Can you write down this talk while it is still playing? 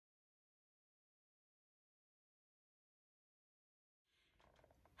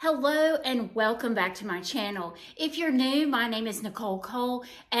Hello and welcome back to my channel. If you're new, my name is Nicole Cole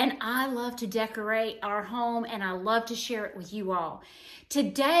and I love to decorate our home and I love to share it with you all.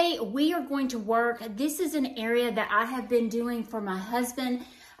 Today we are going to work, this is an area that I have been doing for my husband.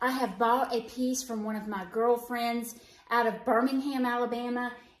 I have bought a piece from one of my girlfriends out of Birmingham,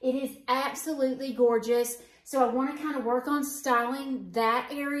 Alabama. It is absolutely gorgeous. So I want to kind of work on styling that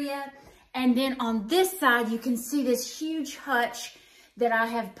area. And then on this side, you can see this huge hutch that I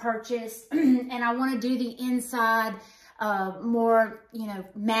have purchased, and I want to do the inside more,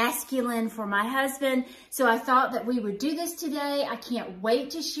 masculine for my husband. So I thought that we would do this today. I can't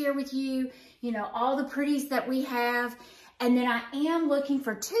wait to share with you, all the pretties that we have. And then I am looking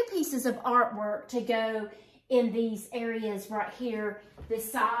for 2 pieces of artwork to go in these areas right here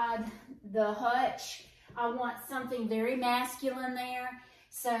beside the hutch. I want something very masculine there.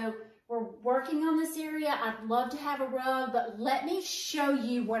 So we're working on this area. I'd love to have a rug, but let me show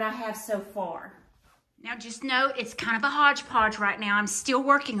you what I have so far. Now just note, it's kind of a hodgepodge right now. I'm still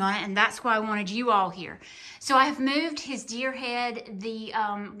working on it, and that's why I wanted you all here. So I have moved his deer head, the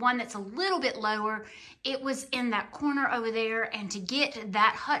one that's a little bit lower. It was in that corner over there, and to get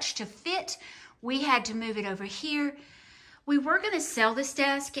that hutch to fit, we had to move it over here. We were going to sell this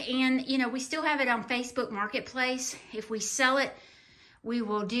desk, and we still have it on Facebook Marketplace. If we sell it, we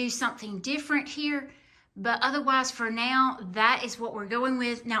will do something different here, but otherwise for now, that is what we're going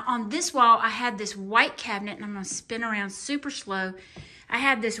with. Now on this wall, I had this white cabinet, and I'm gonna spin around super slow. I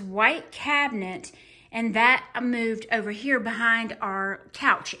had this white cabinet, and that I moved over here behind our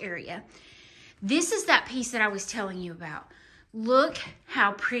couch area. This is that piece that I was telling you about. Look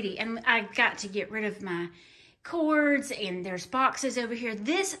how pretty, and I got to get rid of my cords, and there's boxes over here.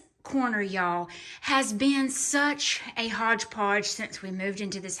 This corner, y'all, has been such a hodgepodge since we moved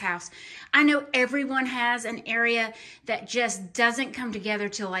into this house. I know everyone has an area that just doesn't come together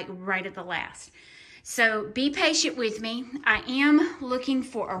till like right at the last. So be patient with me. I am looking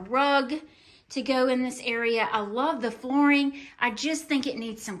for a rug to go in this area. I love the flooring. I just think it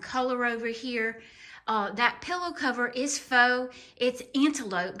needs some color over here. That pillow cover is faux. It's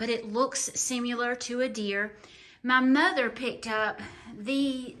antelope, but it looks similar to a deer. My mother picked up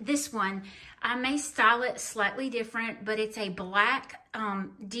this one. I may style it slightly different, but it's a black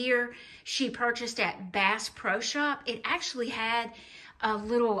deer she purchased at Bass Pro Shop. It actually had a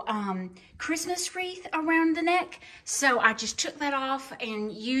little Christmas wreath around the neck. So I just took that off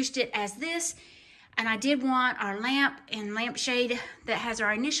and used it as this. And I did want our lamp and lampshade that has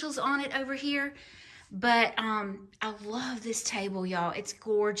our initials on it over here. But I love this table, y'all. It's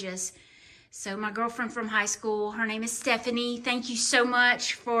gorgeous. So my girlfriend from high school, her name is Stephanie. Thank you so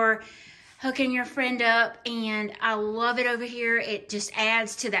much for hooking your friend up. And I love it over here. It just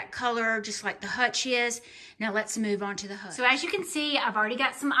adds to that color, just like the hutch is. Now let's move on to the hutch. So as you can see, I've already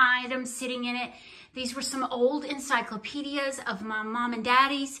got some items sitting in it. These were some old encyclopedias of my mom and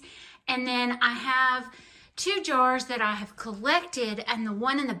daddy's. And then I have 2 jars that I have collected, and the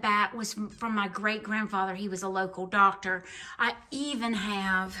one in the back was from my great-grandfather. He was a local doctor. I even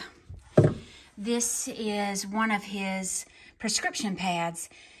have, this is one of his prescription pads.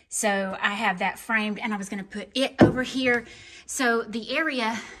 So I have that framed, and I was going to put it over here. So the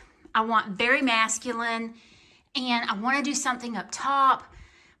area I want very masculine, and I want to do something up top,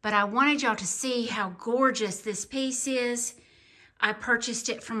 but I wanted y'all to see how gorgeous this piece is. I purchased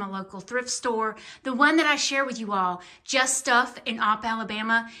it from a local thrift store. The one that I share with you all, Just Stuff in Opp,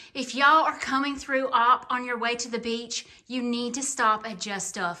 Alabama. If y'all are coming through Opp on your way to the beach, you need to stop at Just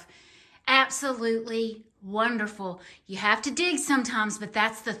Stuff. Absolutely wonderful. You have to dig sometimes, but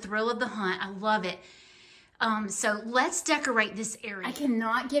that's the thrill of the hunt. I love it. So let's decorate this area. I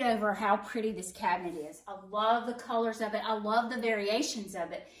cannot get over how pretty this cabinet is. I love the colors of it. I love the variations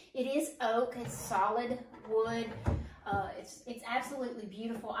of it. It is oak. It's solid wood. It's absolutely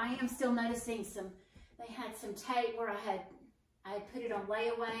beautiful. I am still noticing they had some tape where I had put it on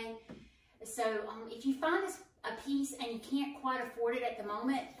layaway. So if you find a piece and you can't quite afford it at the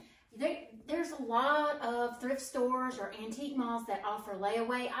moment, there's a lot of thrift stores or antique malls that offer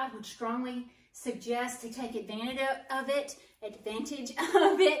layaway. I would strongly suggest to take advantage of it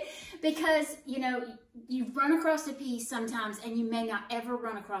because, you run across a piece sometimes and you may not ever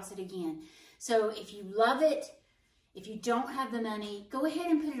run across it again. So if you love it, if you don't have the money, go ahead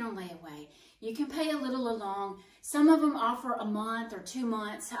and put it on layaway. You can pay a little along. Some of them offer a month or 2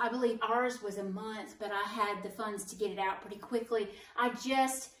 months. I believe ours was a month, but I had the funds to get it out pretty quickly. I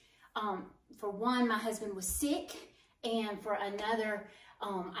just, for one, my husband was sick, and for another,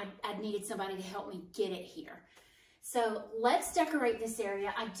 I needed somebody to help me get it here. So let's decorate this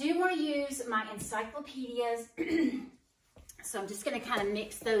area. I do want to use my encyclopedias So I'm just going to kind of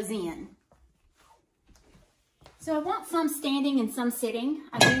mix those in. So I want some standing and some sitting.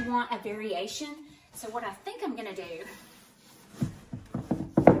 I do want a variation. So what I think I'm going to do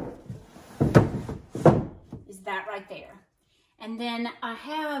is that right there. And then I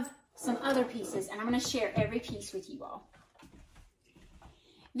have some other pieces, and I'm going to share every piece with you all.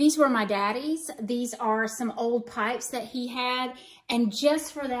 These were my daddy's. These are some old pipes that he had. And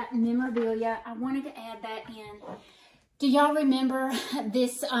just for that memorabilia, I wanted to add that in. Do y'all remember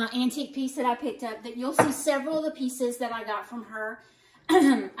this antique piece that I picked up? That you'll see several of the pieces that I got from her.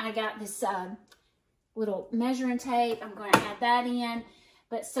 I got this little measuring tape. I'm going to add that in.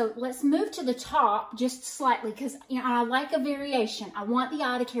 But so let's move to the top just slightly, because you know I like a variation. I want the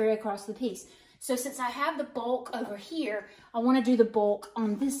eye to carry across the piece. So since I have the bulk over here, I want to do the bulk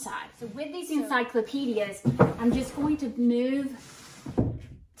on this side. So with these encyclopedias, I'm just going to move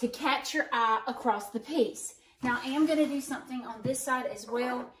to catch your eye across the piece. Now I am going to do something on this side as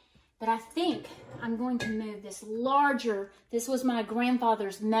well, but I think I'm going to move this larger. This was my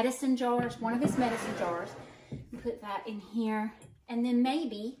grandfather's medicine jars, one of his medicine jars. Put that in here. And then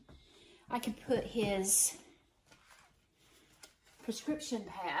maybe I could put his prescription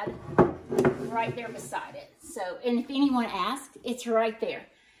pad right there beside it. So, and if anyone asks, it's right there.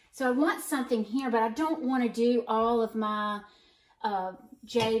 So I want something here, but I don't want to do all of my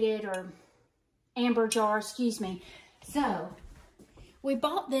jaded or amber jar, excuse me. So we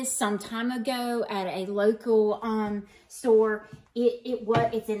bought this some time ago at a local store.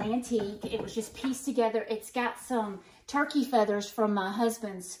 It's an antique. It was just pieced together. It's got some turkey feathers from my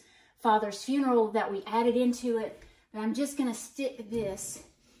husband's father's funeral that we added into it. But I'm just going to stick this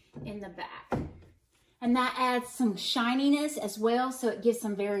in the back. And that adds some shininess as well, so it gives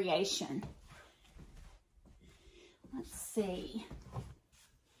some variation. Let's see.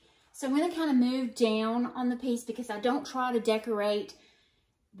 So I'm going to kind of move down on the piece because I don't try to decorate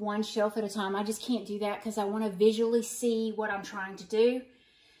one shelf at a time. I just can't do that because I want to visually see what I'm trying to do.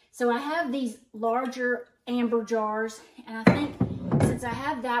 So I have these larger amber jars, and I think since I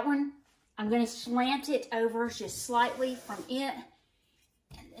have that one, I'm going to slant it over just slightly from it,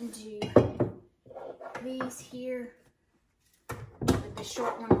 and then do these here with the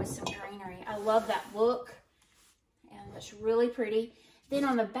short one with some greenery. I love that look, and it's really pretty. Then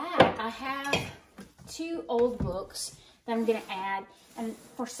on the back, I have two old books that I'm going to add, and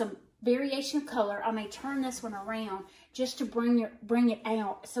for some variation of color, I may turn this one around just to bring it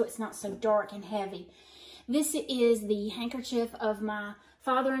out so it's not so dark and heavy. This is the handkerchief of my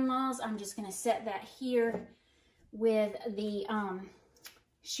father-in-law's. I'm just going to set that here with the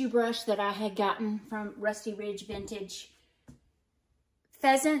shoe brush that I had gotten from Rusty Ridge Vintage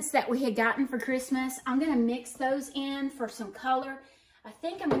pheasants that we had gotten for Christmas. I'm going to mix those in for some color. I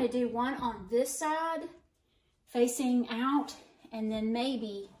think I'm going to do one on this side facing out, and then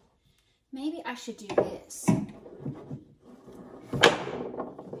maybe I should do this.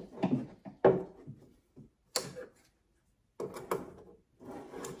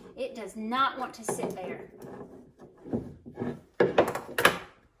 It does not want to sit there.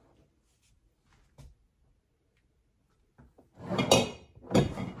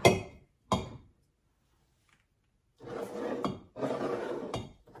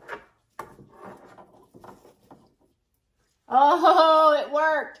 Oh, it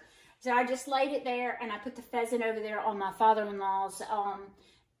worked. So I just laid it there, and I put the pheasant over there on my father-in-law's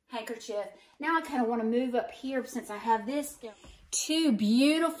handkerchief. Now I kind of want to move up here since I have this. Two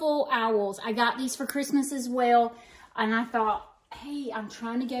beautiful owls. I got these for Christmas as well, and I thought, hey, I'm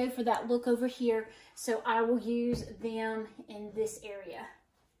trying to go for that look over here, so I will use them in this area.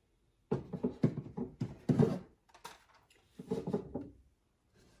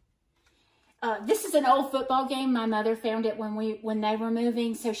 This is an old football game. My mother found it when they were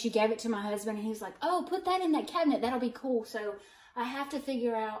moving, so she gave it to my husband, and he was like, oh, put that in that cabinet. That'll be cool. So I have to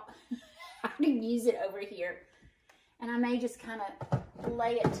figure out how to use it over here. And I may just kind of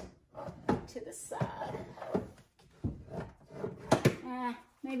lay it to the side.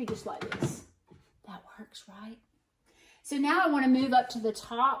 Maybe just like this. That works, right? So now I want to move up to the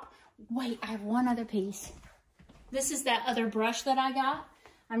top. Wait, I have one other piece. This is that other brush that I got.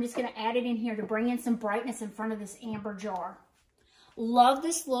 I'm just going to add it in here to bring in some brightness in front of this amber jar. Love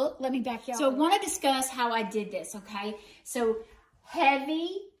this look. Let me back you up. So I want to discuss how I did this, okay? So heavy,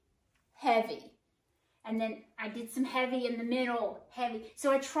 heavy. And then I did some heavy in the middle, heavy.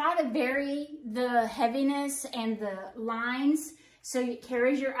 So I try to vary the heaviness and the lines so it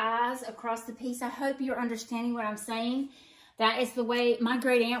carries your eyes across the piece. I hope you're understanding what I'm saying. That is the way, my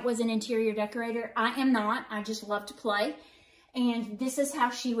great aunt was an interior decorator. I am not. I just love to play. And this is how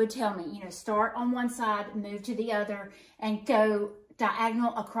she would tell me, you know, start on one side, move to the other, and go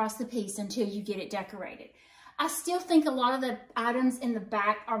diagonal across the piece until you get it decorated. I still think a lot of the items in the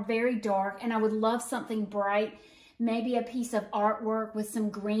back are very dark, and I would love something bright, maybe a piece of artwork with some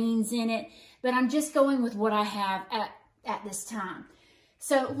greens in it, but I'm just going with what I have at this time.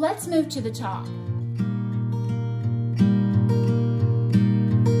 So let's move to the top.